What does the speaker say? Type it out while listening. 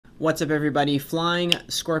What's up everybody, Flying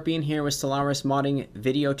Scorpion here with Stellaris modding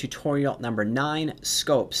video tutorial number 9,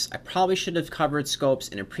 scopes. I probably should have covered scopes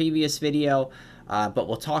in a previous video, but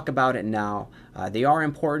we'll talk about it now. They are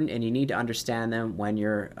important and you need to understand them when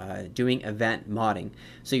you're doing event modding.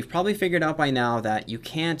 So you've probably figured out by now that you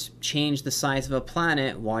can't change the size of a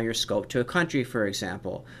planet while you're scoped to a country, for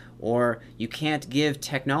example. Or you can't give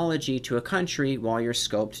technology to a country while you're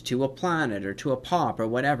scoped to a planet or to a pop or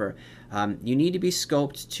whatever. You need to be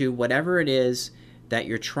scoped to whatever it is that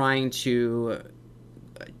you're trying to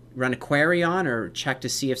run a query on or check to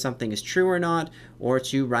see if something is true or not, or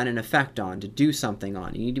to run an effect on, to do something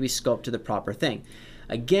on. You need to be scoped to the proper thing.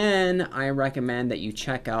 Again, I recommend that you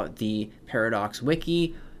check out the Paradox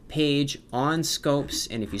Wiki page on scopes,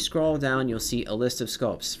 and if you scroll down you'll see a list of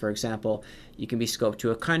scopes. For example, you can be scoped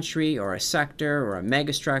to a country or a sector or a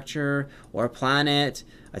megastructure or a planet,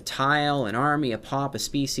 a tile, an army, a pop, a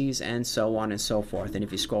species, and so on and so forth. And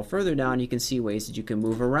if you scroll further down you can see ways that you can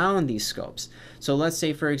move around these scopes. So let's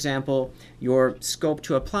say, for example, you're scoped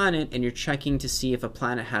to a planet and you're checking to see if a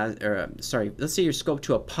planet has, let's say you're scoped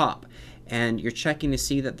to a pop and you're checking to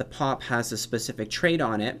see that the pop has a specific trait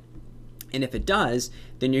on it. And if it does,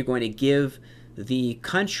 then you're going to give the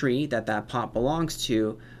country that that pop belongs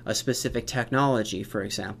to a specific technology, for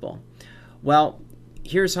example. Well,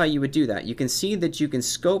 here's how you would do that. You can see that you can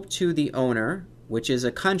scope to the owner, which is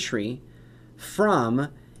a country, from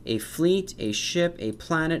a fleet, a ship, a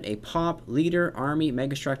planet, a pop, leader, army,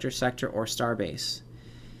 megastructure, sector, or starbase.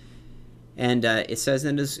 And it says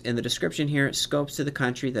in the description here, scopes to the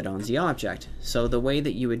country that owns the object. So the way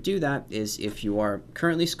that you would do that is, if you are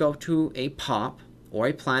currently scoped to a pop or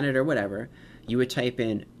a planet or whatever, you would type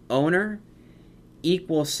in owner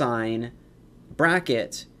 =,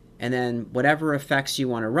 bracket, and then whatever effects you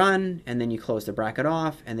want to run, and then you close the bracket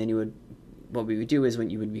off, and then you would, what we would do is when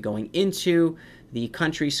you would be going into the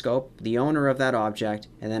country scope, the owner of that object,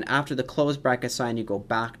 and then after the close bracket sign you go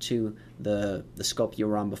back to the scope you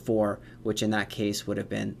were on before, which in that case would have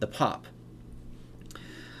been the pop.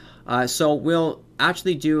 So we'll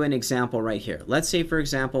actually do an example right here. Let's say, for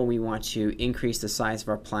example, we want to increase the size of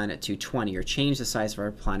our planet to 20 or change the size of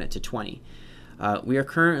our planet to 20. We are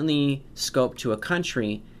currently scoped to a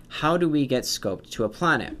country. How do we get scoped to a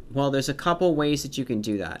planet? Well, there's a couple ways that you can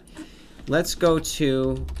do that. Let's go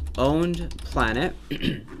to owned planet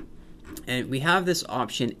and we have this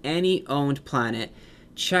option, any owned planet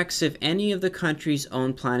checks if any of the country's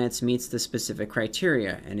owned planets meets the specific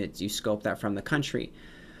criteria, and you scope that from the country.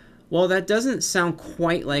 Well, that doesn't sound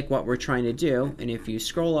quite like what we're trying to do, and if you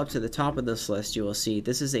scroll up to the top of this list you will see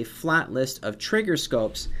this is a flat list of trigger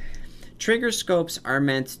scopes. Trigger scopes are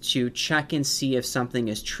meant to check and see if something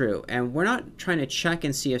is true, and we're not trying to check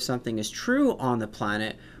and see if something is true on the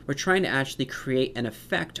planet. We're trying to actually create an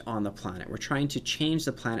effect on the planet. We're trying to change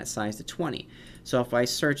the planet size to 20. So if I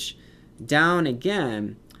search down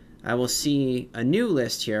again, I will see a new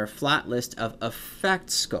list here, a flat list of effect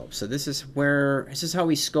scopes. So this is how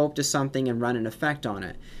we scope to something and run an effect on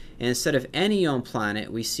it. And instead of any owned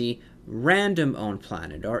planet, we see random owned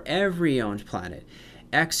planet or every owned planet.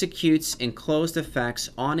 Executes enclosed effects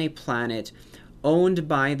on a planet owned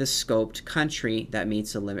by the scoped country that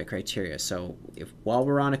meets the limit criteria. So while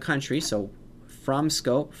we're on a country, so from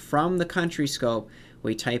the country scope,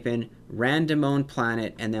 we type in random owned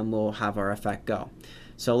planet and then we'll have our effect go.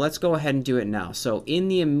 So let's go ahead and do it now. So in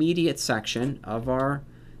the immediate section of our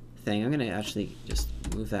thing, I'm going to actually just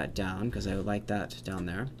move that down because I would like that down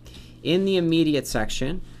there. In the immediate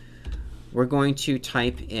section, we're going to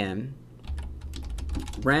type in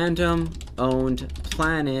random owned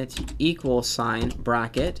planet =,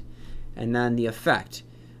 bracket, and then the effect.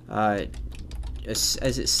 As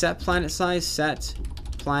it set planet size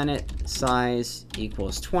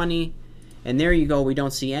 =, 20, and there you go. We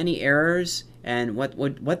don't see any errors, and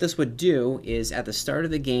what this would do is at the start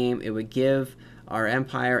of the game it would give our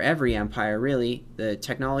empire, every empire really, the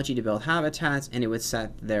technology to build habitats, and it would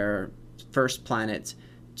set their first planet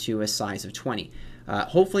to a size of 20.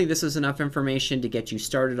 Hopefully this is enough information to get you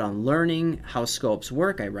started on learning how scopes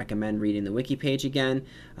work. I recommend reading the wiki page again.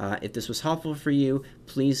 If this was helpful for you,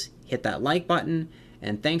 please hit that like button.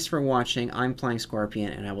 And thanks for watching. I'm Flying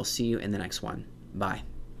Scorpion, and I will see you in the next one. Bye.